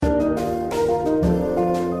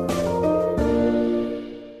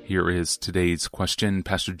Here is today's question.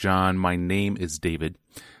 Pastor John, my name is David.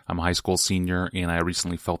 I'm a high school senior, and I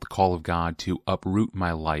recently felt the call of God to uproot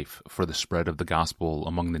my life for the spread of the gospel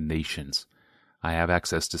among the nations. I have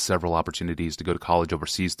access to several opportunities to go to college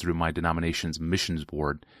overseas through my denomination's missions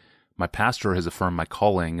board. My pastor has affirmed my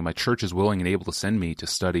calling, and my church is willing and able to send me to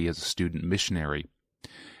study as a student missionary.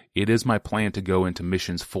 It is my plan to go into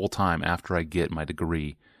missions full-time after I get my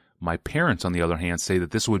degree. My parents, on the other hand, say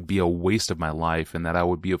that this would be a waste of my life and that I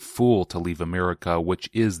would be a fool to leave America, which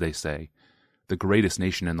is, they say, the greatest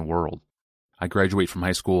nation in the world. I graduate from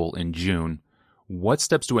high school in June. What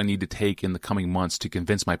steps do I need to take in the coming months to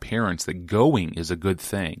convince my parents that going is a good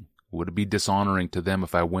thing? Would it be dishonoring to them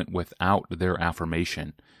if I went without their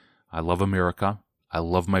affirmation? I love America. I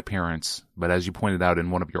love my parents. But as you pointed out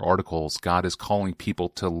in one of your articles, God is calling people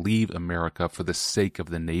to leave America for the sake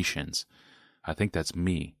of the nations. I think that's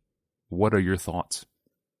me. What are your thoughts?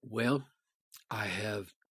 Well, I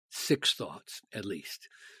have 6 thoughts, at least.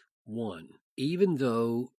 1, even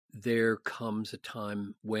though there comes a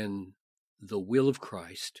time when the will of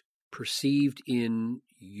Christ, perceived in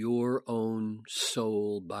your own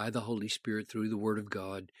soul by the Holy Spirit through the Word of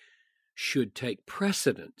God, should take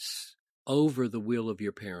precedence over the will of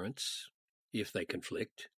your parents, if they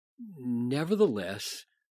conflict, nevertheless,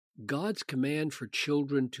 God's command for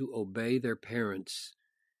children to obey their parents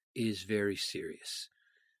is very serious.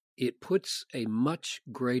 It puts a much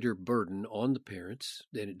greater burden on the parents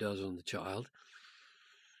than it does on the child.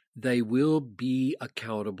 They will be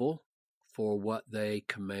accountable for what they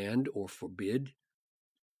command or forbid.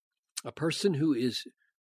 A person who is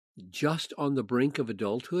just on the brink of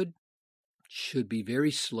adulthood should be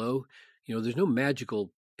very slow. You know, there's no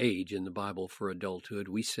magical age in the Bible for adulthood.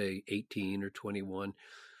 We say 18 or 21.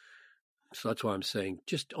 So that's why I'm saying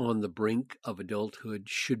just on the brink of adulthood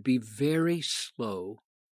should be very slow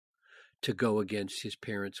to go against his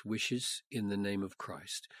parents' wishes in the name of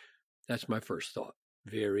Christ. That's my first thought.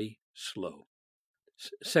 Very slow.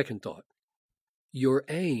 Second thought, your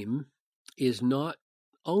aim is not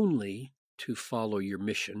only to follow your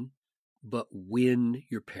mission, but win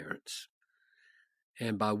your parents.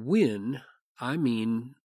 And by win, I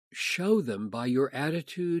mean show them by your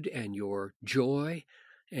attitude and your joy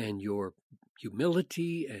and your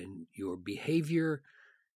humility and your behavior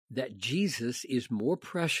that Jesus is more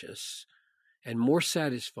precious and more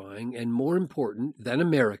satisfying and more important than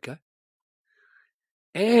America,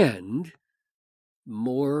 and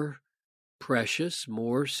more precious,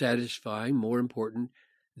 more satisfying, more important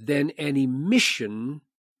than any mission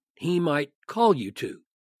he might call you to.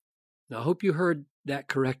 Now, I hope you heard that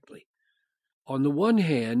correctly. On the one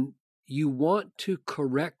hand, you want to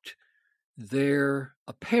correct their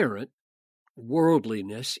apparent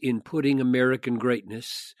worldliness in putting American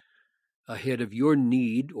greatness ahead of your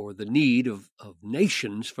need or the need of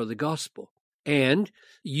nations for the gospel. And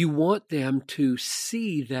you want them to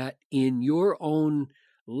see that in your own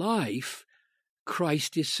life,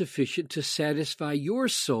 Christ is sufficient to satisfy your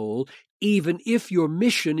soul, even if your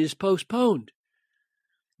mission is postponed.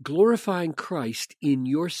 Glorifying Christ in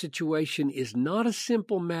your situation is not a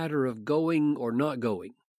simple matter of going or not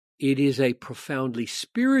going. It is a profoundly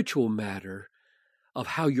spiritual matter of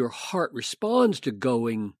how your heart responds to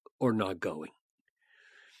going or not going.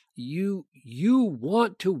 You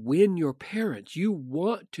want to win your parents. You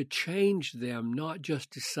want to change them, not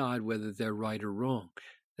just decide whether they're right or wrong.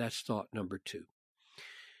 That's thought number 2.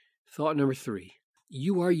 Thought number 3,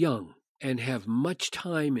 you are young and have much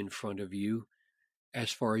time in front of you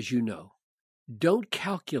as far as you know. Don't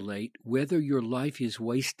calculate whether your life is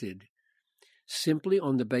wasted simply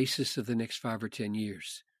on the basis of the next 5 or 10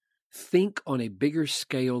 years. Think on a bigger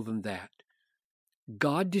scale than that.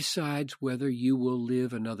 God decides whether you will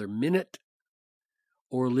live another minute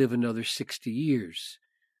or live another 60 years.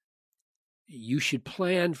 You should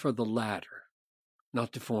plan for the latter,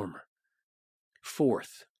 not the former.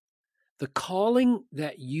 4th, the calling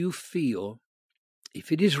that you feel,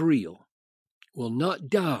 if it is real, will not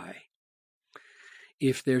die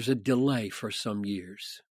if there's a delay for some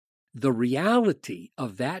years. The reality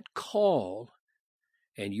of that call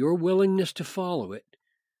and your willingness to follow it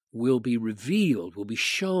will be revealed, will be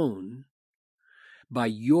shown by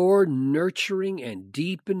your nurturing and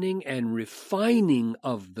deepening and refining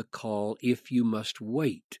of the call if you must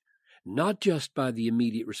wait, not just by the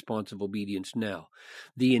immediate response of obedience now.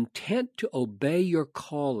 The intent to obey your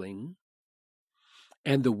calling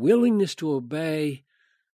and the willingness to obey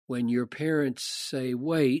when your parents say,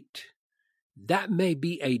 wait, that may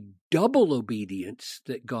be a double obedience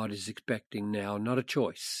that God is expecting now, not a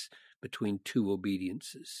choice between 2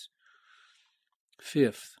 obediences.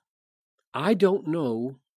 5th, I don't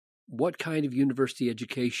know what kind of university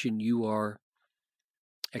education you are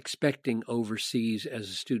expecting overseas as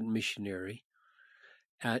a student missionary.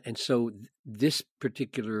 And so this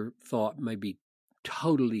particular thought may be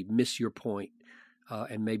totally miss your point,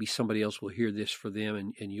 and maybe somebody else will hear this for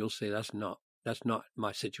them, and you'll say, that's not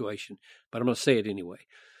my situation. But I'm going to say it anyway,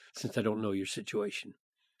 since I don't know your situation.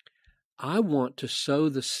 I want to sow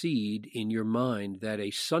the seed in your mind that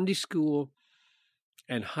a Sunday school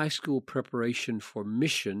and high school preparation for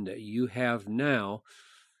mission that you have now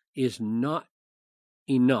is not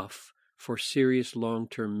enough for serious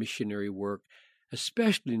long-term missionary work,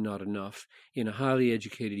 especially not enough in a highly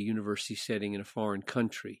educated university setting in a foreign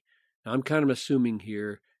country. Now, I'm kind of assuming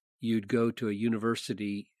here you'd go to a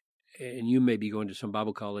university, and you may be going to some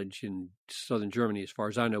Bible college in southern Germany, as far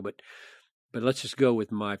as I know, but let's just go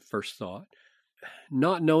with my first thought.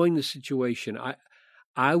 Not knowing the situation,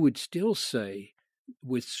 I would still say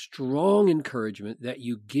with strong encouragement that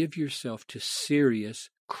you give yourself to serious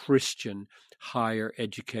Christian higher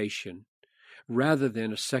education rather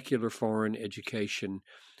than a secular foreign education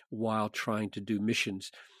while trying to do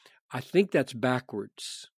missions. I think that's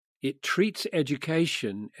backwards. It treats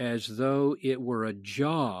education as though it were a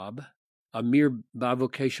job, a mere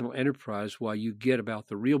bivocational enterprise, while you get about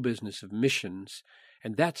the real business of missions.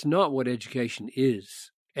 And that's not what education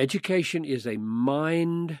is. Education is a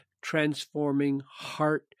mind-transforming,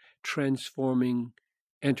 heart-transforming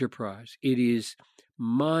enterprise. It is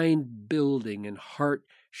mind-building and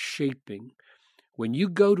heart-shaping. When you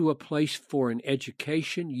go to a place for an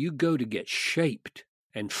education, you go to get shaped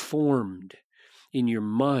and formed in your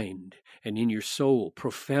mind and in your soul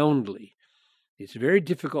profoundly. It's very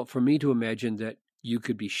difficult for me to imagine that you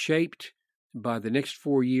could be shaped by the next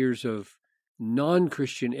 4 years of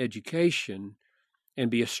non-Christian education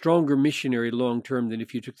and be a stronger missionary long-term than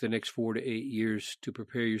if you took the next 4 to 8 years to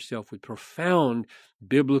prepare yourself with profound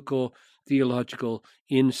biblical, theological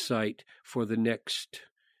insight for the next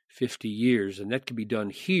 50 years. And that can be done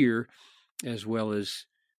here as well as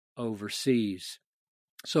overseas.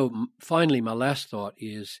 So finally, my last thought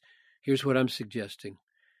is, here's what I'm suggesting.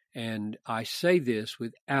 And I say this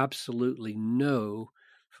with absolutely no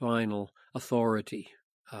final authority,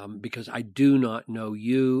 because I do not know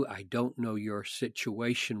you. I don't know your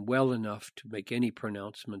situation well enough to make any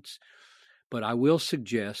pronouncements. But I will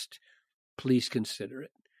suggest, please consider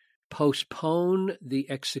it. Postpone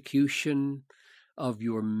the execution of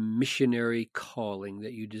your missionary calling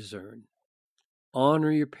that you discern.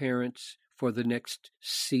 Honor your parents for the next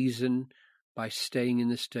season by staying in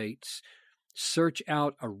the States. Search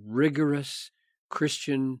out a rigorous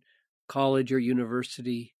Christian college or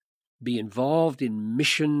university. Be involved in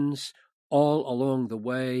missions all along the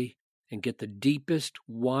way and get the deepest,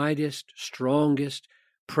 widest, strongest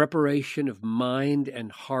preparation of mind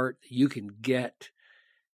and heart that you can get.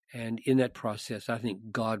 And in that process, I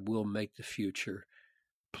think God will make the future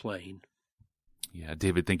plain. Yeah,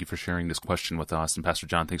 David, thank you for sharing this question with us. And Pastor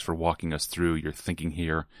John, thanks for walking us through your thinking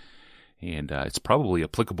here. And it's probably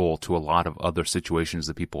applicable to a lot of other situations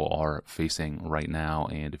that people are facing right now.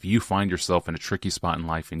 And if you find yourself in a tricky spot in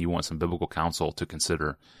life and you want some biblical counsel to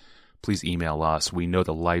consider, please email us. We know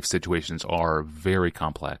the life situations are very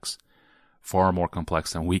complex, far more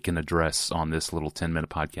complex than we can address on this little 10-minute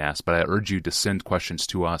podcast. But I urge you to send questions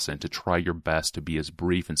to us and to try your best to be as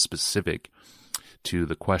brief and specific to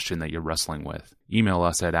the question that you're wrestling with. Email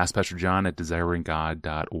us at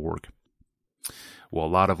askpastorjohn@desiringgod.org. Well, a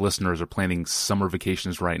lot of listeners are planning summer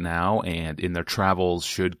vacations right now, and in their travels,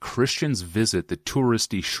 should Christians visit the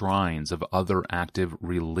touristy shrines of other active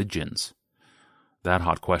religions? That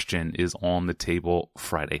hot question is on the table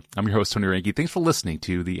Friday. I'm your host, Tony Reinke. Thanks for listening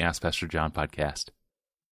to the Ask Pastor John podcast.